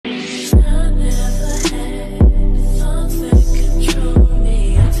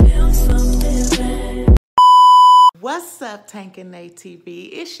up, Tank and Nay TV?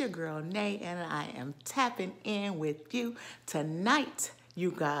 It's your girl Nay, and I am tapping in with you tonight,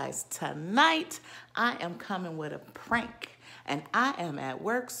 you guys. Tonight, I am coming with a prank, and I am at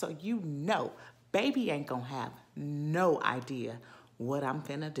work, so you know, baby ain't gonna have no idea what I'm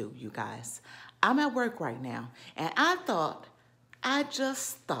finna do, you guys. I'm at work right now, and I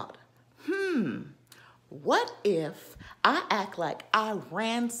just thought, what if I act like I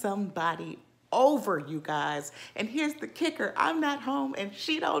ran somebody over, you guys? And here's the kicker, I'm not home and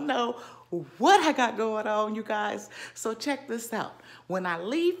she don't know what I got going on, you guys. So check this out. When I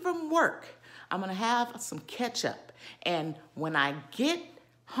leave from work, I'm gonna have some ketchup. And when I get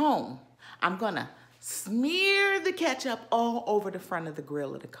home, I'm gonna smear the ketchup all over the front of the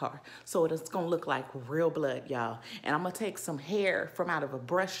grill of the car. So it's gonna look like real blood, y'all. And I'm gonna take some hair from out of a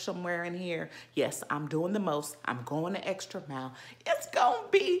brush somewhere in here. Yes, I'm doing the most. I'm going the extra mile. It's gonna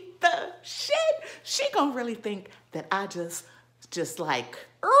be the shit. She gonna really think that I just like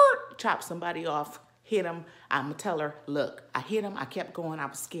chop somebody off, hit him. I'm gonna tell her, look, I hit him, I kept going, I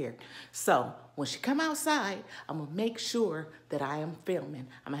was scared. So when she come outside, I'm gonna make sure that I am filming.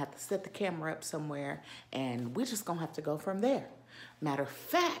 I'm gonna have to set the camera up somewhere, and we're just gonna have to go from there. Matter of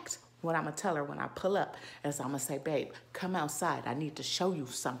fact, what I'm gonna tell her when I pull up is I'm gonna say, babe, come outside, I need to show you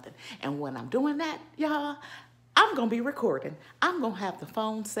something. And when I'm doing that, y'all, I'm gonna be recording. I'm gonna have the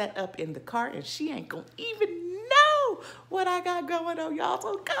phone set up in the car, and she ain't gonna even know what I got going on, y'all.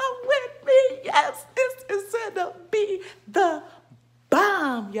 So come with me. Yes, this is gonna be the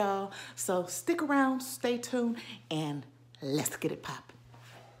bomb, y'all. So stick around, stay tuned, and let's get it popping.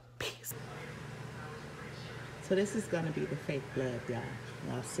 Peace. So this is gonna be the fake blood, y'all.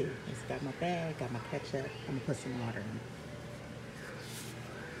 Y'all see, it's got my bag, got my ketchup. I'm gonna put some water in it.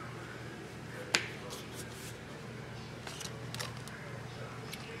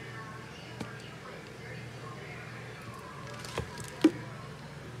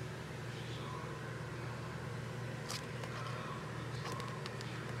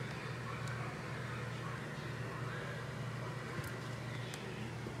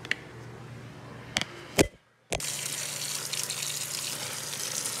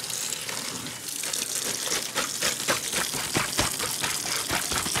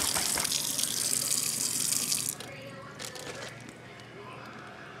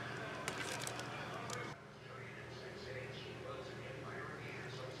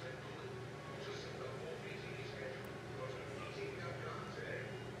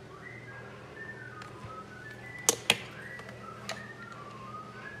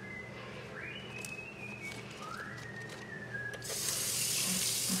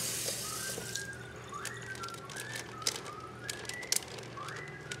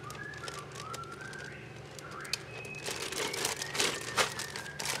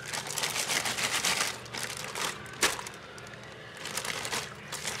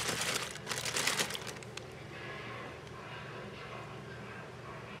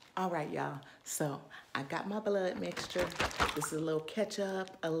 All right, y'all. So I got my blood mixture. This is a little ketchup,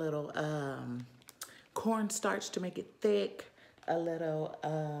 a little cornstarch to make it thick, a little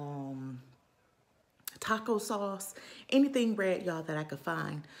taco sauce, anything red, y'all, that I could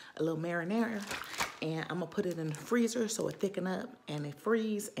find, a little marinara, and I'm gonna put it in the freezer so it thicken up and it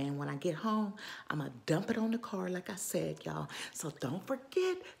freeze. And when I get home, I'm gonna dump it on the car like I said, y'all. So don't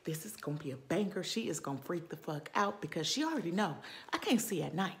forget, this is gonna be a banger. She is gonna freak the fuck out because she already know I can't see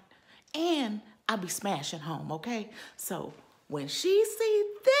at night. And I'll be smashing home, okay? So when she see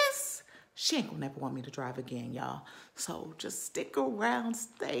this, she ain't gonna never want me to drive again, y'all. So just stick around,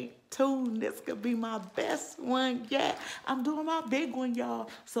 stay tuned. This could be my best one yet. I'm doing my big one, y'all.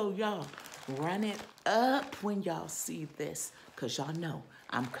 So y'all, run it up when y'all see this, because y'all know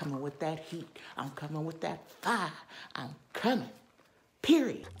I'm coming with that heat. I'm coming with that fire. I'm coming.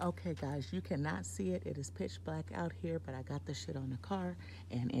 Period. Okay, guys, you cannot see it. It is pitch black out here, but I got the shit on the car,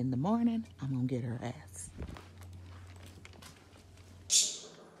 and in the morning, I'm gonna get her ass.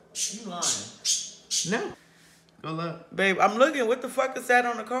 You lying? No. Go look. Babe, I'm looking. What the fuck is that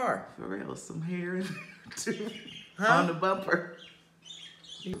on the car? For real, some hair in too, Huh? on the bumper.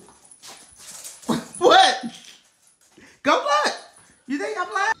 What? Go look. You think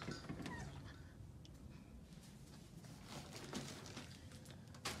I'm lying?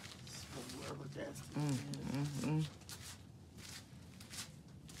 Hey,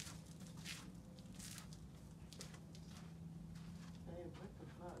 what the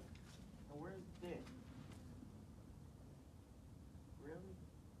fuck? Where's Dick? Really?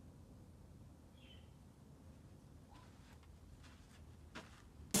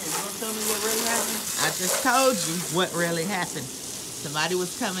 Hey, you gonna tell me what really happened? I just told you what really happened. Somebody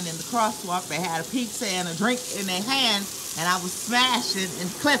was coming in the crosswalk. They had a pizza and a drink in their hand, And I was smashing and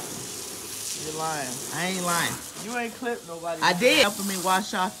clipping. You're lying. I ain't lying. You ain't clipped nobody. I did. Helping me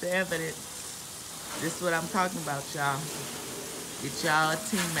wash off the evidence. This is what I'm talking about, y'all. Get y'all a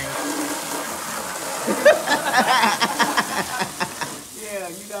teammate. Yeah,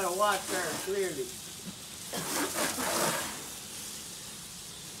 you gotta watch her, clearly.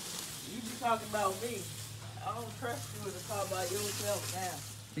 You be talking about me. I don't trust you to talk about yourself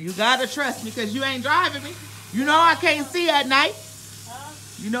now. You gotta trust me because you ain't driving me. You know I can't see at night. Huh?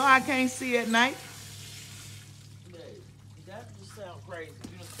 You know I can't see at night. Babe, that just sound crazy.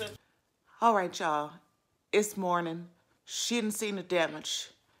 You done said. All right, y'all. It's morning. She didn't see the damage.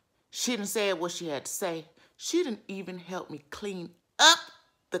 She didn't say what she had to say. She didn't even help me clean up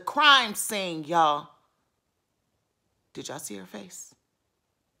the crime scene, y'all. Did y'all see her face?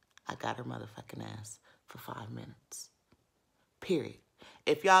 I got her motherfucking ass for 5 minutes. Period.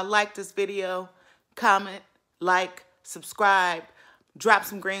 If y'all like this video, comment, like, subscribe, drop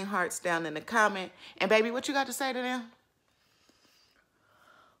some green hearts down in the comment. And baby, what you got to say to them?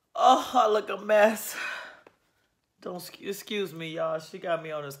 Oh, I look a mess. Don't excuse me, y'all. She got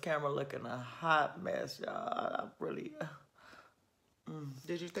me on this camera looking a hot mess, y'all. I really.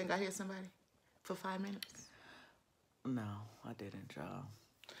 Did you think I hit somebody for 5 minutes? No, I didn't, y'all.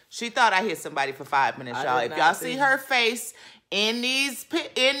 She thought I hit somebody for 5 minutes, y'all. If y'all see her face in these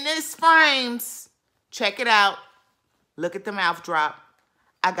frames, check it out. Look at the mouth drop.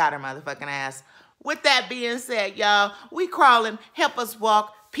 I got her motherfucking ass. With that being said, y'all, we crawling. Help us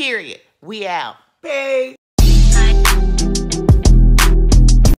walk. Period. We out. Peace.